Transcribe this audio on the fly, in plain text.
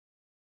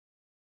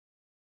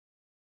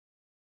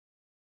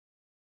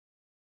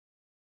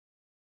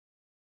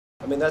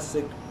I mean, that's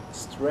the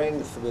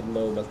strength with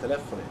mobile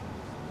telephony,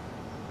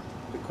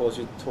 because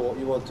you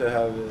want to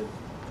have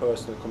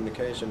personal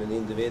communication and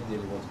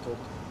individual you want to talk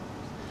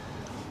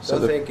to.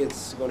 So I think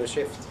it's going to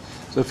shift.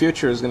 So the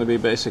future is going to be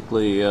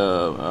basically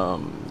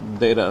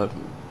data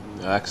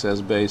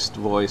access-based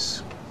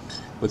voice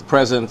with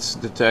presence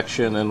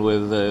detection and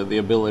with the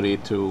ability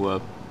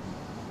to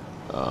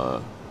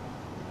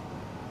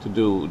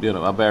do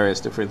various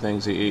different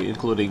things,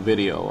 including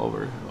video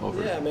over.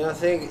 Yeah, I mean, I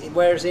think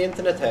where's the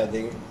internet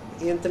heading?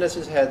 Internet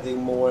is heading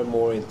more and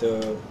more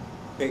into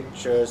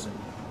pictures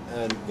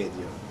and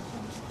video,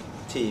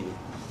 TV.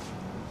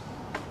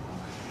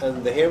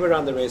 And here we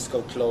run the risk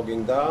of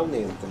clogging down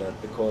the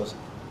internet, because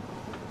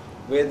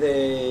with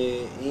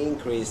the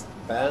increased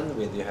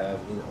bandwidth you have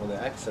on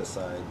the access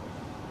side,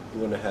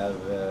 you're going to have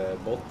a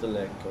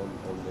bottleneck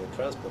on the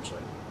transport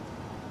side.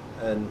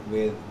 And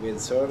with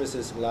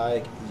services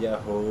like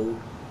Yahoo,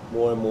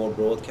 more and more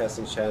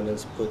broadcasting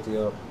channels putting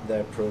up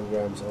their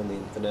programs on the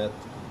internet.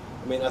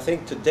 I mean, I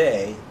think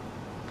today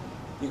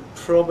you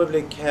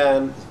probably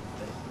can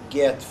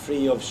get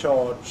free of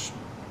charge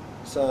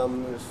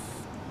some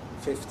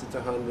 50 to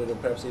 100 or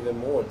perhaps even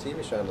more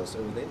TV channels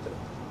over the internet.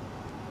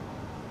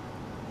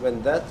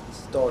 When that's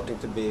starting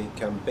to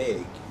become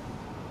big,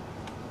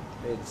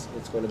 it's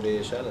going to be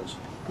a challenge.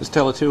 Does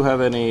Tele2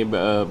 have any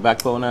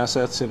backbone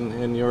assets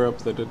in Europe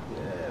that it...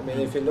 Yeah, I mean,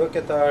 if you look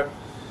at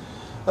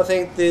I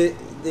think the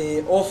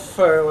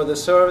offer or the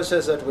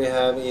services that we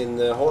have in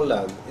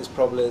Holland is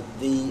probably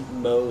the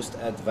most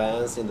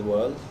advanced in the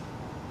world.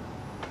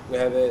 We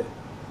have a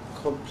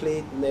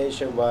complete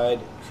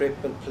nationwide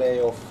triple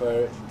play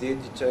offer,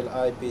 digital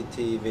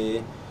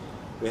IPTV.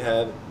 We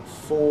have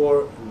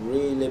 4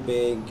 really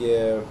big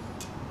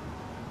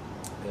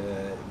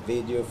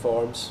video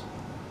farms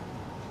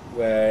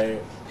where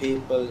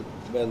people,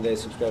 when they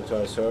subscribe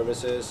to our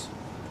services,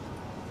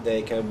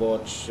 they can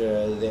watch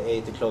the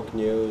 8 o'clock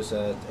news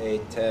at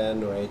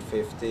 8:10 or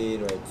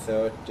 8:15 or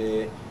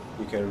 8:30.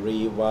 You can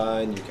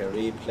rewind, you can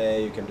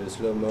replay, you can do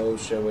slow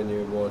motion when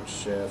you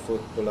watch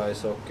football,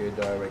 ice hockey,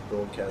 direct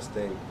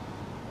broadcasting.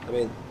 I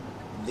mean,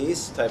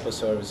 these type of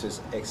services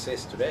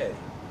exist today.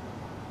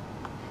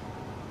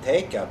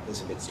 Take-up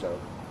is a bit slow,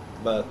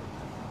 but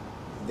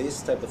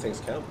these type of things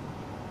come.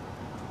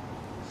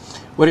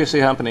 What do you see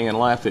happening in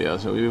Latvia?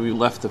 So you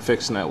left the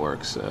fixed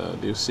networks.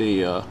 Do you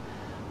see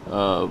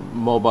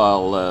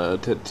mobile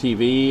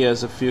TV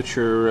as a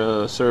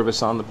future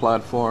service on the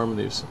platform?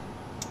 It's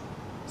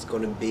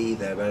going to be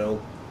there, but I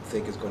don't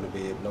think it's going to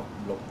be a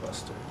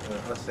blockbuster.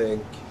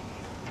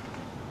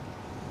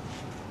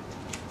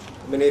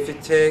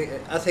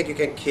 I think you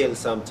can kill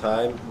some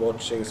time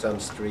watching some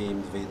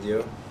streamed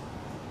video.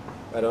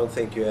 I don't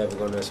think you're ever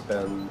going to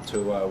spend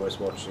 2 hours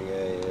watching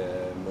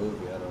a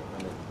movie. I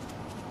mean,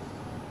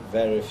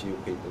 very few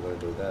people are going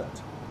to do that.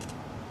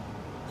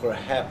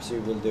 Perhaps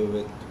you will do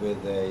it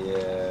with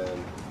a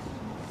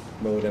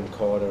modem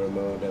card or a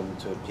modem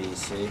to a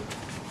PC.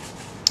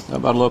 How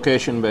about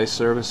location-based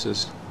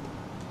services?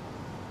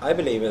 I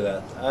believe in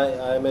that.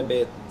 I'm a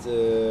bit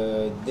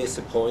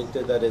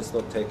disappointed that it's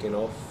not taking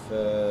off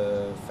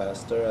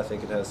faster. I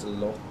think it has a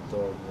lot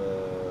of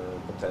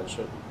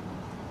potential.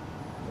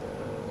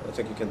 I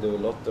think you can do a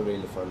lot of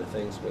really funny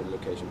things with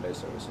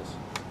location-based services.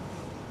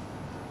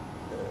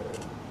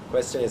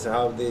 Question is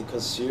how the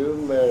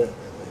consumer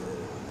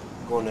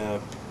gonna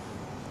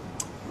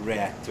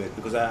react to it,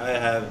 because I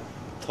have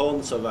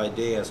tons of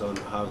ideas on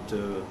how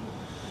to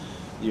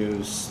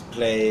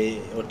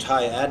play or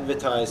tie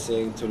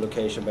advertising to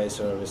location-based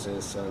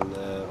services and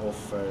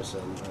offers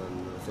and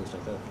things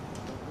like that.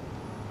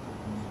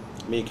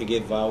 I mean, you could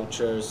give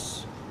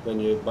vouchers when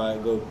you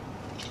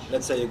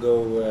let's say you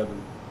go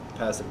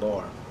past a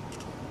bar.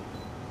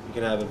 You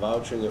can have a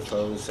voucher in your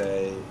phone,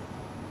 say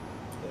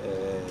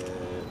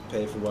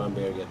pay for 1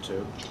 beer, get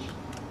 2,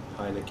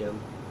 Heineken,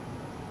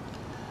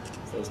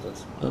 for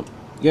instance.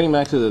 Getting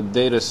back to the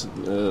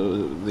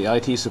the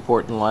IT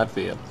support in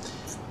Latvia.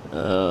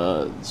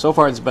 So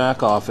far it's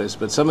back office,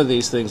 but some of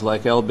these things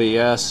like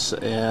LBS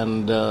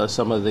and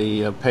some of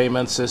the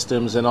payment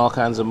systems and all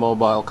kinds of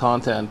mobile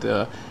content,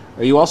 are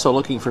you also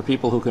looking for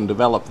people who can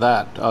develop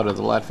that out of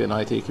the Latvian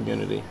IT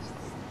community?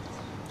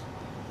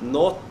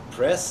 Not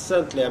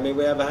presently. I mean,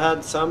 we have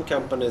had some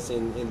companies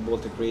in the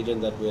Baltic region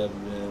that we have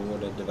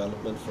ordered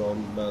development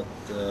from, but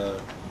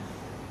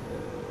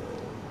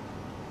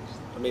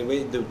I mean,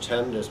 we do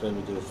tenders when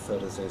we do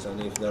certain things,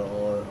 and if there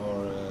are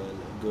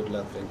good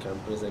Latvian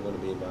companies, they're going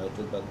to be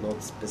invited, but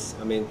not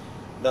I mean,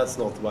 that's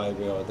not why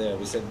we are there.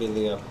 We're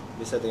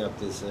setting up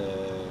this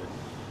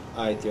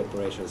IT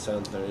operations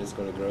center. It's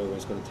going to grow.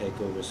 It's going to take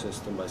over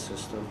system by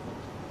system.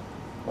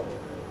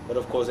 But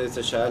of course, it's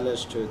a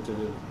challenge to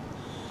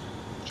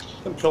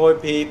employ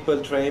people,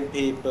 train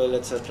people,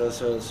 etc.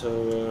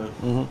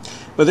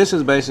 But this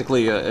is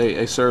basically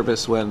a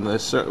service when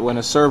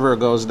a server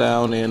goes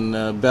down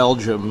in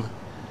Belgium.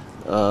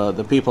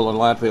 The people in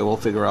Latvia will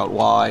figure out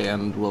why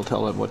and will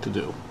tell them what to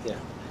do. Yeah.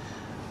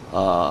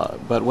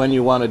 But when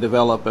you want to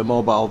develop a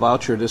mobile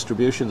voucher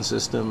distribution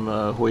system,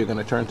 who are you going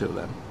to turn to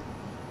then?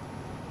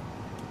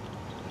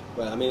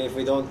 Well, I mean, if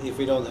we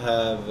don't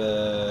have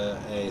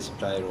a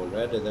supplier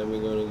already, then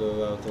we're going to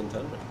go out on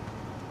tender.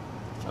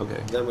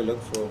 Okay. Then we look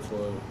for.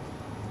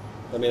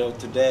 I mean,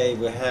 today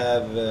we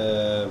have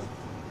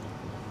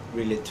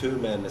really too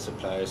many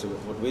suppliers. So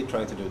what we're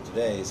trying to do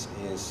today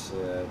is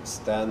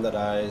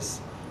standardize,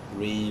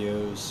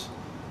 reuse,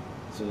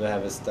 so we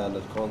have a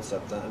standard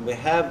concept. And we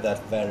have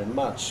that very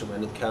much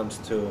when it comes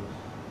to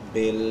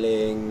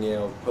billing,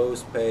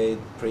 postpaid,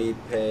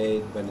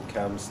 prepaid, when it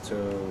comes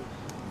to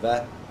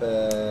web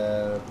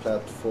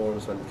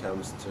platforms, when it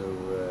comes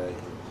to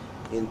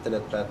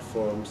internet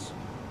platforms,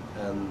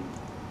 and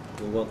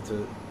we want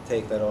to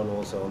take that on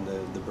also on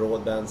the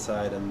broadband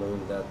side and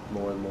move that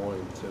more and more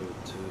into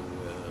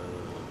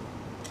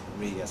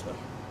RIG as well.